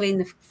even need to clean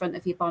the front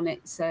of your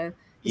bonnet. So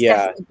there's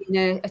definitely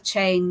been a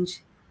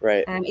change.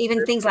 Right.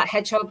 Even things like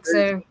hedgehogs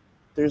are.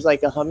 There's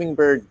like a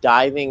hummingbird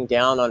diving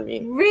down on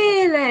me.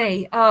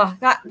 Really? Oh,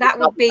 that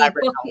would be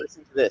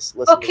listen to this.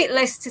 Bucket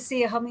list to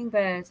see a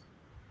hummingbird.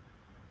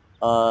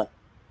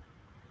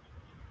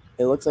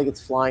 It looks like it's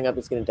flying up.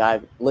 It's going to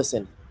dive.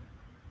 Listen.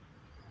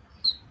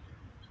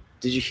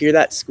 Did you hear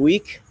that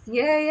squeak?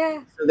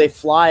 Yeah. So they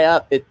fly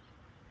up.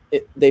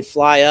 they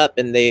fly up,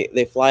 and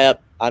they fly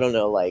up, I don't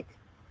know, like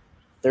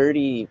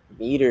 30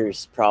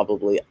 meters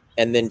probably,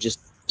 and then just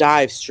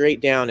dive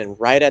straight down, and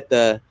right at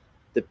the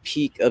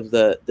peak of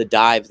the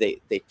dive,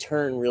 they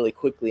turn really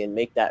quickly and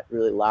make that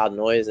really loud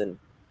noise. And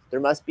there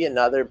must be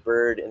another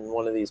bird in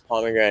one of these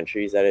pomegranate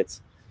trees that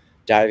it's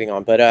diving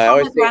on. But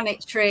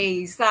pomegranate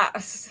trees,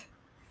 that's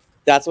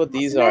what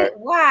these are.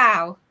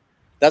 Wow.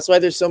 That's why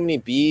there's so many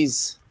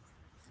bees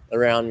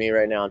around me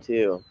right now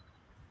too.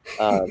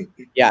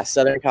 Yeah,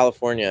 Southern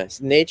California.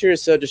 Nature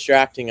is so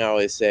distracting, I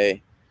always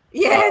say.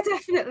 Yeah,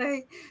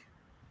 definitely.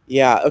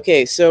 Yeah.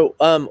 Okay. So,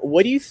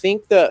 what do you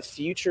think the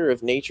future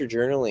of nature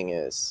journaling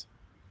is?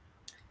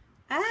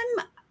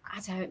 I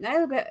don't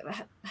know, but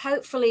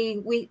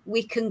hopefully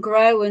we can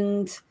grow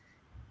and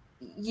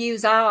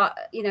use art,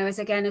 you know, as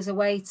a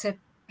way to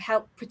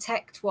help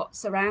protect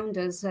what's around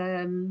us.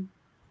 Have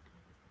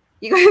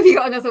you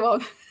got another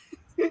one?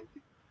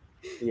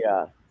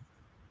 Yeah.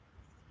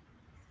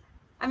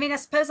 I mean, I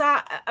suppose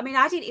I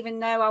didn't even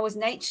know I was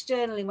nature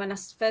journaling when I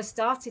first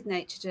started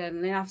nature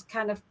journaling. I've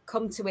kind of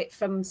come to it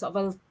from sort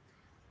of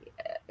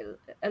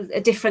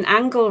a different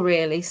angle,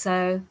 really.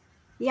 So,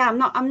 yeah,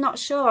 I'm not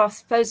sure. I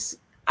suppose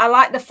I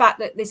like the fact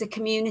that there's a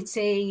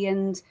community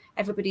and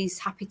everybody's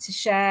happy to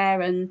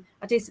share, and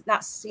I do think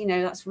that's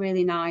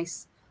really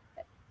nice,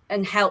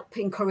 and help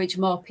encourage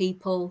more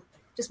people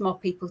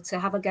to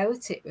have a go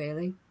at it,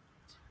 really.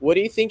 What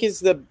do you think is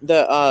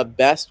the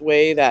best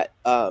way that,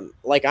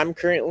 like, I'm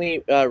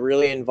currently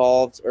really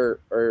involved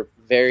or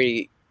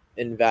very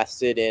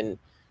invested in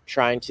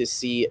trying to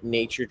see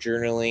nature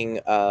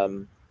journaling,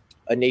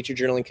 a nature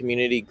journaling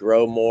community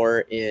grow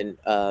more in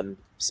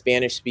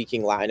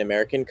Spanish-speaking Latin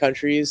American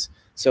countries.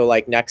 So,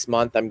 like, next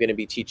month, I'm going to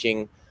be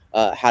teaching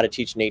how to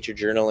teach nature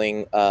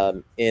journaling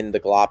in the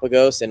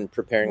Galapagos, and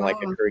preparing like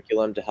a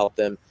curriculum to help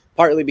them.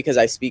 Partly because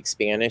I speak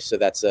Spanish, so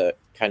that's a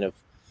kind of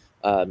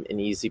an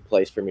easy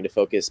place for me to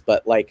focus.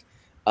 But like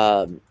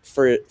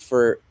for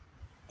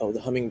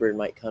the hummingbird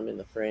might come in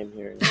the frame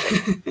here.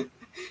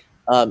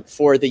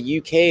 For the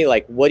UK,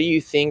 like, what do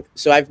you think?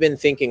 So I've been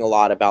thinking a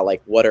lot about,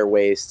 like, what are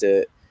ways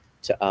to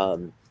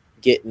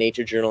get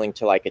nature journaling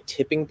to like a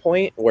tipping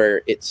point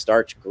where it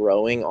starts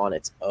growing on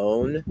its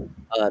own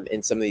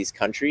in some of these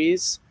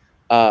countries.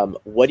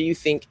 What do you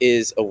think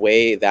is a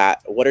way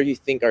that, what do you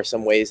think are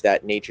some ways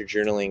that nature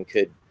journaling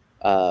could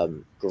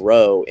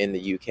grow in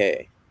the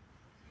UK?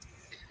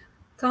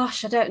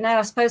 Gosh, I don't know.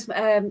 I suppose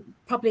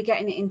probably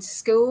getting it into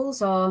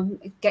schools or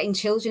getting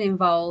children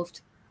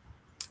involved.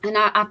 And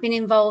I've been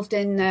involved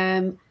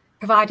in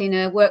providing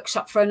a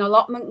workshop for an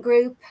allotment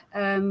group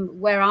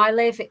where I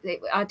live.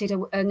 I did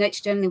a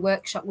nature journaling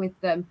workshop with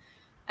them.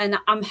 And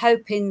I'm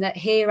hoping that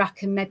here I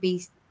can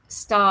maybe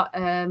start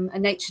a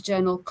nature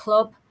journal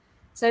club.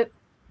 So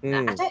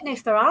I don't know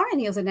if there are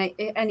any other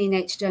any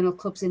nature journal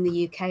clubs in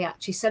the UK,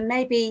 actually. So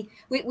maybe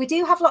we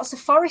do have lots of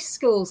forest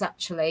schools,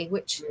 actually,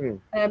 which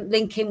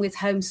link in with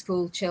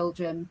homeschool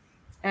children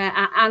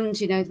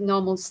and, you know,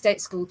 normal state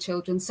school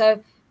children.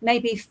 So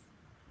maybe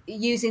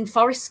using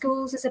forest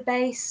schools as a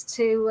base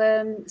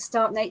to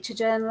start nature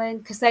journaling,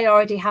 because they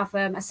already have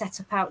a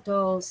setup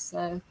outdoors.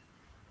 So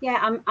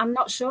yeah, I'm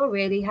not sure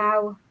really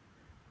how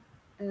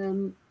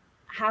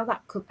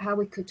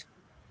we could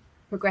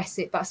progress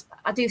it, but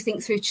I do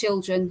think through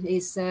children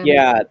is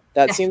yeah,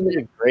 that seems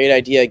like a great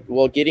idea.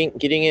 Well, getting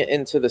it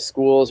into the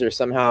schools, or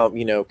somehow,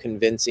 you know,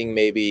 convincing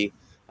maybe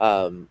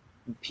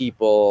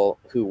people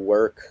who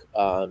work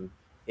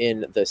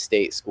in the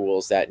state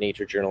schools that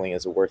nature journaling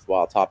is a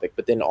worthwhile topic.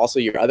 But then also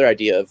your other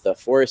idea of the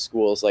forest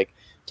schools, like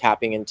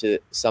tapping into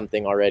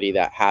something already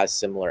that has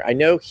similar. I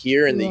know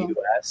here in the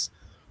US,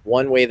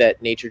 one way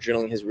that nature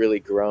journaling has really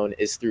grown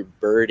is through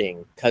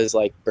birding, because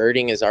like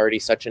birding is already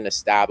such an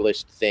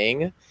established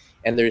thing,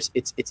 and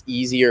it's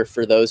easier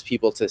for those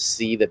people to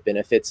see the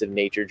benefits of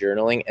nature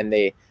journaling, and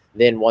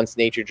then once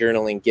nature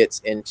journaling gets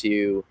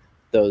into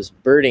those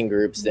birding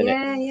groups, then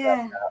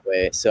that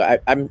way. So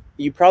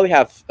you probably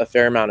have a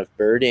fair amount of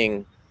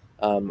birding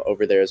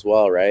over there as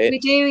well, right? We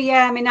do,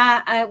 yeah. I mean,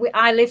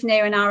 I live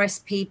near an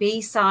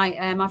RSPB site.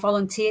 I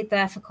volunteered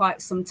there for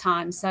quite some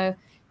time, so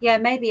yeah,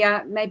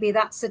 maybe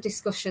that's a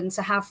discussion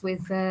to have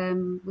with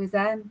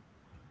them.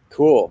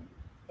 Cool.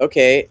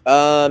 Okay.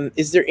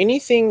 Is there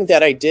anything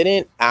that I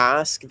didn't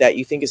ask that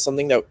you think is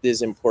something that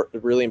is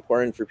really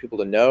important for people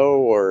to know,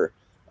 or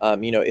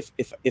you know,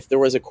 if there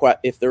was a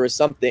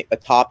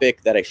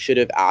topic that I should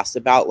have asked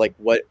about, like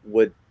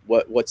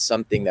what's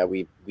something that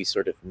we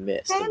sort of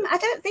missed? I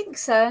don't think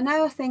so.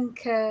 No, I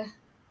think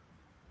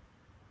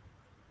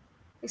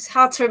it's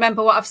hard to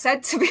remember what I've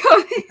said, to be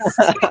honest.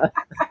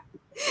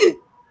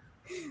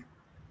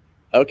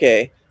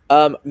 Okay.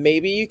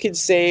 Maybe you could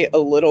say a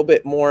little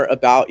bit more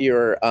about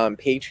your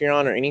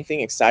Patreon, or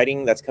anything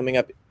exciting that's coming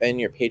up in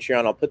your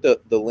Patreon. I'll put the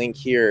link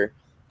here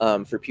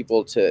for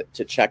people to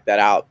check that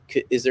out.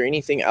 Is there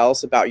anything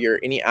else about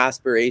any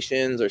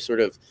aspirations or sort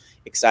of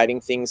exciting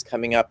things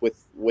coming up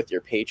with your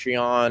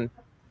Patreon?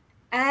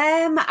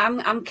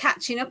 I'm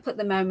catching up at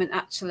the moment,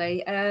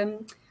 actually.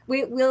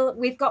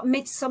 we've got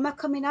Midsummer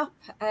coming up,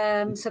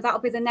 so that'll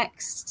be the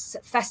next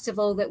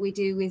festival that we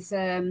do with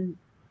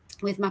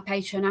my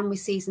patron and with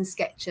Season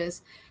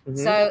Sketchers.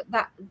 So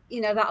that,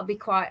 you know, that'll be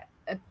quite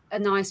a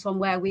nice one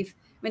where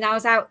I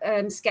was out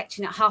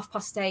sketching at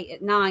 8:30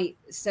 at night.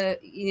 So,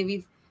 you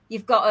know,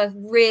 you've got to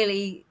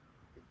really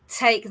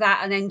take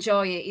that and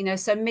enjoy it, you know.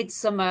 So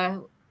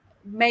Midsummer,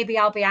 maybe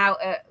I'll be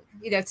out at,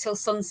 you know, till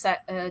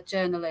sunset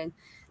journaling.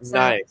 So,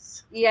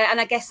 nice. Yeah, and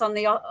I guess on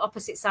the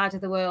opposite side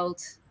of the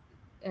world,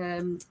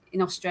 in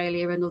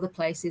Australia and other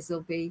places,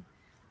 it'll be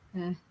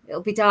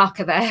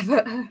darker there.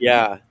 But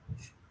yeah.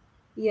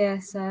 Yeah,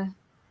 so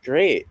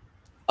great.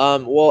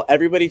 Well,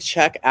 everybody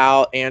check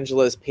out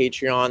Angela's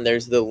Patreon.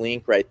 There's the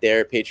link right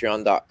there,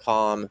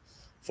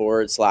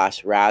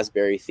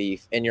 patreon.com/Raspberry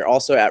Thief. And you're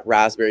also at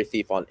Raspberry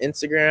Thief on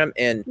Instagram,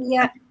 and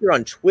yeah, you're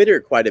on Twitter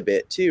quite a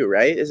bit too,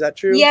 right? Is that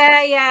true?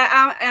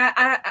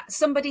 Yeah.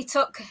 Somebody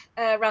took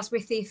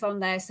Raspberry Thief on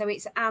there, so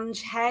it's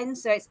Ange Hen,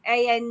 so it's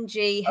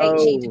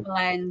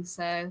ANGHENN.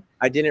 So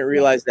I didn't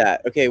realize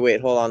that. Okay,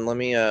 wait, hold on. Let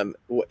me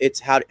it's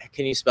how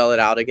can you spell it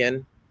out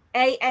again?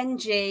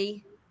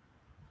 ANGHENN.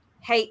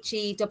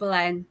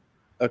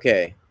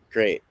 Okay,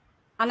 great.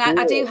 And cool.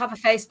 I do have a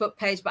Facebook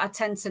page, but I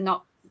tend to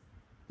not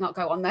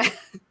go on there.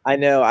 I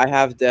know, I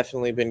have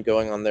definitely been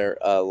going on there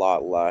a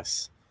lot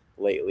less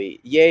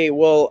lately. Yay.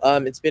 Well,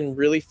 it's been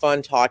really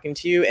fun talking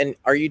to you. And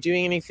are you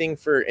doing anything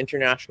for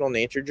International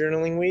Nature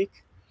Journaling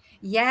Week?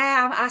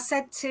 Yeah, I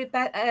said to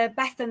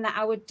Bethan that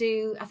I would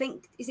do, I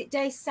think, is it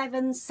day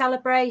 7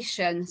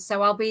 celebration?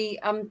 So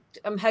I'm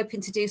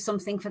hoping to do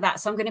something for that.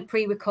 So I'm going to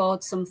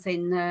pre-record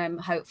something,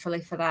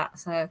 hopefully, for that.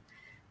 So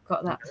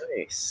got that,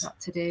 nice. That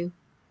to do.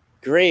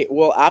 Great.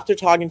 Well, after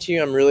talking to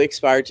you, I'm really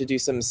inspired to do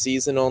some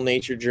seasonal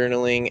nature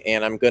journaling,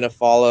 and I'm going to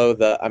follow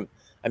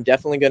I'm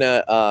definitely going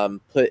to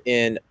put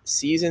in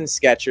Season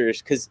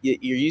Sketchers, because you're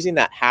using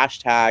that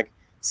hashtag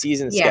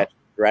Season Sketchers,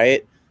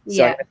 right?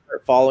 So I'm going to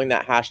start following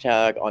that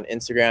hashtag on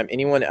Instagram.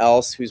 Anyone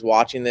else who's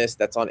watching this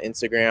that's on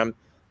Instagram,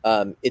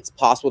 it's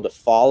possible to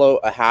follow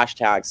a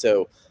hashtag.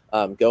 So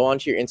go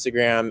onto your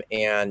Instagram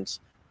and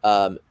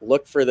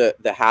look for the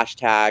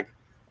hashtag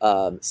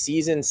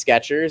Season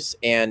Sketchers,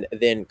 and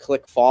then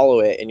click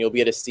follow it, and you'll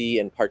be able to see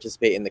and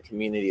participate in the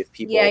community of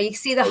people. Yeah, you can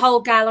see the whole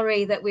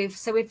gallery that we've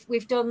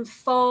done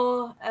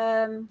 4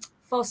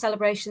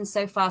 celebrations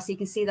so far, so you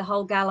can see the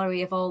whole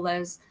gallery of all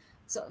those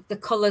sort of the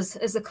colors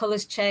as the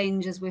colors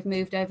change as we've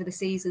moved over the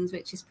seasons,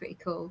 which is pretty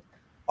cool.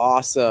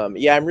 Awesome.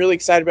 Yeah, I'm really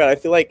excited about it. I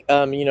feel like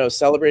you know,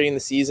 celebrating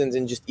the seasons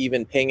and just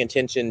even paying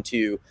attention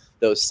to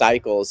those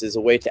cycles is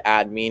a way to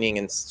add meaning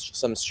and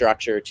some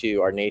structure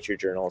to our nature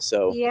journal.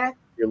 So yeah,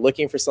 you're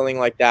looking for something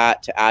like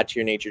that to add to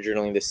your nature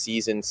journaling, the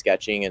season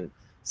sketching and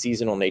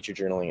seasonal nature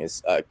journaling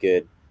is a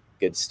good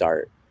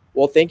start.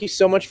 Well, thank you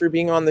so much for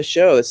being on the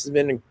show. This has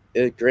been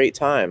a great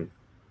time.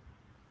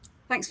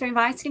 Thanks for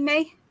inviting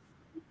me.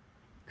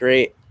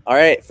 Great. All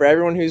right. For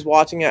everyone who's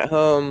watching at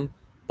home,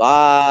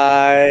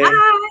 bye.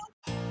 Bye.